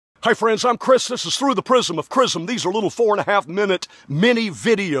Hi friends, I'm Kris. This is Through the Prism of Chrism. These are little 4.5-minute mini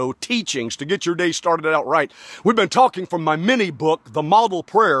video teachings to get your day started out right. We've been talking from my mini book, The Model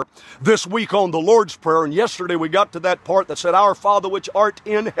Prayer, this week on the Lord's Prayer. And yesterday we got to that part that said, Our Father which art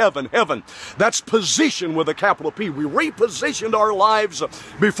in heaven. Heaven, that's position with a capital P. We repositioned our lives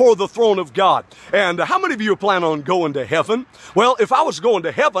before the throne of God. And how many of you plan on going to heaven? Well, if I was going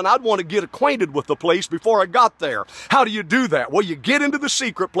to heaven, I'd want to get acquainted with the place before I got there. How do you do that? Well, you get into the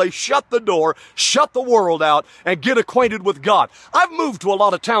secret place, shut the door, shut the world out, and get acquainted with God. I've moved to a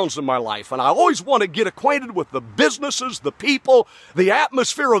lot of towns in my life, and I always want to get acquainted with the businesses, the people, the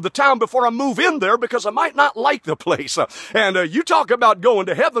atmosphere of the town before I move in there, because I might not like the place. You talk about going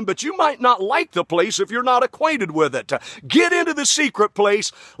to heaven, but you might not like the place if you're not acquainted with it. Get into the secret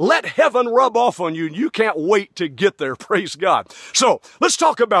place, let heaven rub off on you, and you can't wait to get there. Praise God. So, let's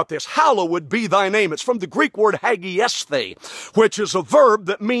talk about this. Hallowed be thy name. It's from the Greek word hagiesthai, which is a verb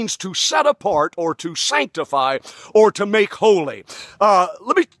that means to set apart or to sanctify or to make holy.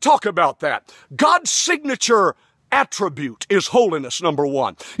 Let me talk about that. God's signature attribute is holiness, number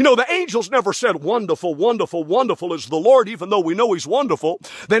one. You know, the angels never said, wonderful, wonderful, wonderful is the Lord, even though we know he's wonderful.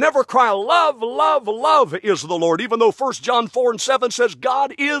 They never cry, love, love, love is the Lord, even though 1 John 4:7 says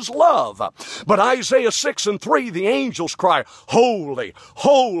God is love. But Isaiah 6:3, the angels cry, holy,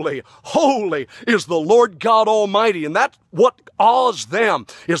 holy, holy is the Lord God Almighty. And that's what awes them,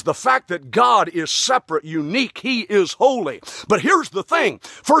 is the fact that God is separate, unique. He is holy. But here's the thing.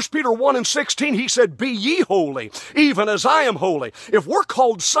 1 Peter 1:16, he said, be ye holy, even as I am holy. If we're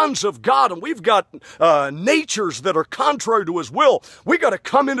called sons of God and we've got natures that are contrary to his will, we got to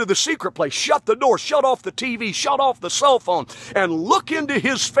come into the secret place, shut the door, shut off the TV, shut off the cell phone, and look into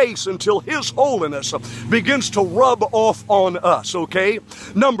his face until his holiness begins to rub off on us, okay?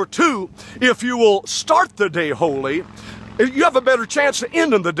 Number two, if you will start the day holy, you have a better chance of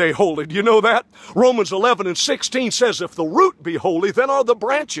ending the day holy. Do you know that? Romans 11:16 says, if the root be holy, then are the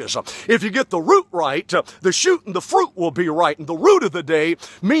branches. If you get the root right, the shoot and the fruit will be right. And the root of the day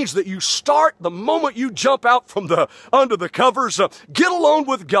means that you start the moment you jump out from under the covers. Get alone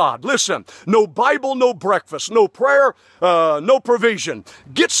with God. Listen, no Bible, no breakfast, no prayer, no provision.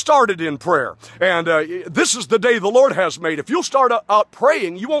 Get started in prayer. And this is the day the Lord has made. If you'll start out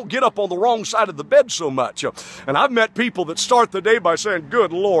praying, you won't get up on the wrong side of the bed so much. And I've met people that start the day by saying,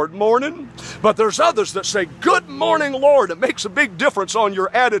 good Lord, morning. But there's others that say, good morning, Lord. It makes a big difference on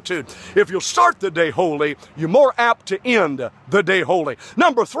your attitude. If you'll start the day holy, you're more apt to end the day holy.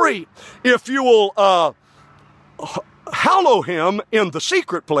 Number three, if you will hallow him in the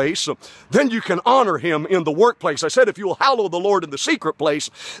secret place, then you can honor him in the workplace. I said if you will hallow the Lord in the secret place,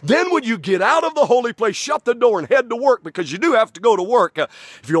 then when you get out of the holy place, shut the door and head to work, because you do have to go to work.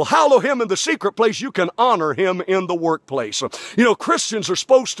 If you'll hallow him in the secret place, you can honor him in the workplace. You know, Christians are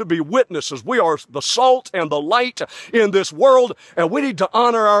supposed to be witnesses. We are the salt and the light in this world, and we need to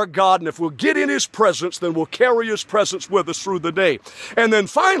honor our God. And if we'll get in his presence, then we'll carry his presence with us through the day. And then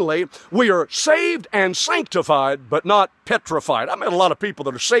finally, we are saved and sanctified, but not petrified. I met a lot of people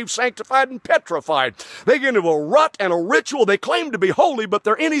that are saved, sanctified, and petrified. They get into a rut and a ritual. They claim to be holy, but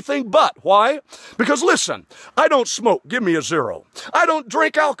they're anything but. Why? Because listen, I don't smoke. Give me a 0. I don't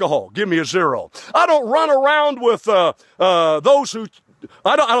drink alcohol. Give me a 0. I don't run around with those who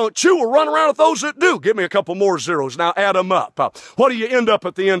I don't chew or run around with those that do. Give me a couple more zeros. Now add them up. What do you end up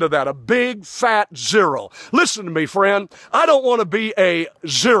at the end of that? A big fat 0. Listen to me, friend. I don't want to be a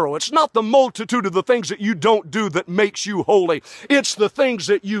 0. It's not the multitude of the things that you don't do that makes you holy. It's the things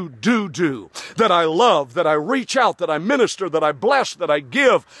that you do, that I love, that I reach out, that I minister, that I bless, that I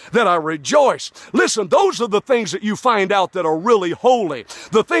give, that I rejoice. Listen, those are the things that you find out that are really holy.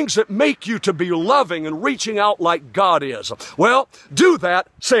 The things that make you to be loving and reaching out like God is. Well, do that.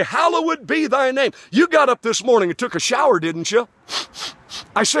 Say, hallowed be thy name. You got up this morning and took a shower, didn't you?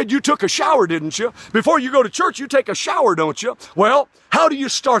 I said you took a shower, didn't you? Before you go to church, you take a shower, don't you? Well, how do you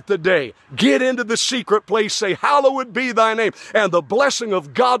start the day? Get into the secret place, say, hallowed be thy name, and the blessing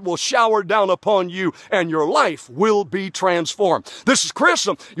of God will shower down upon you, and your life will be transformed. This is Kris.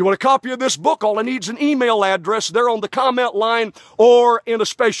 You want a copy of this book? All I need is an email address there on the comment line or in a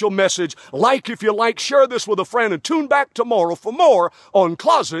special message. Like if you like, share this with a friend, and tune back tomorrow for more on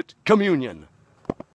Closet Communion.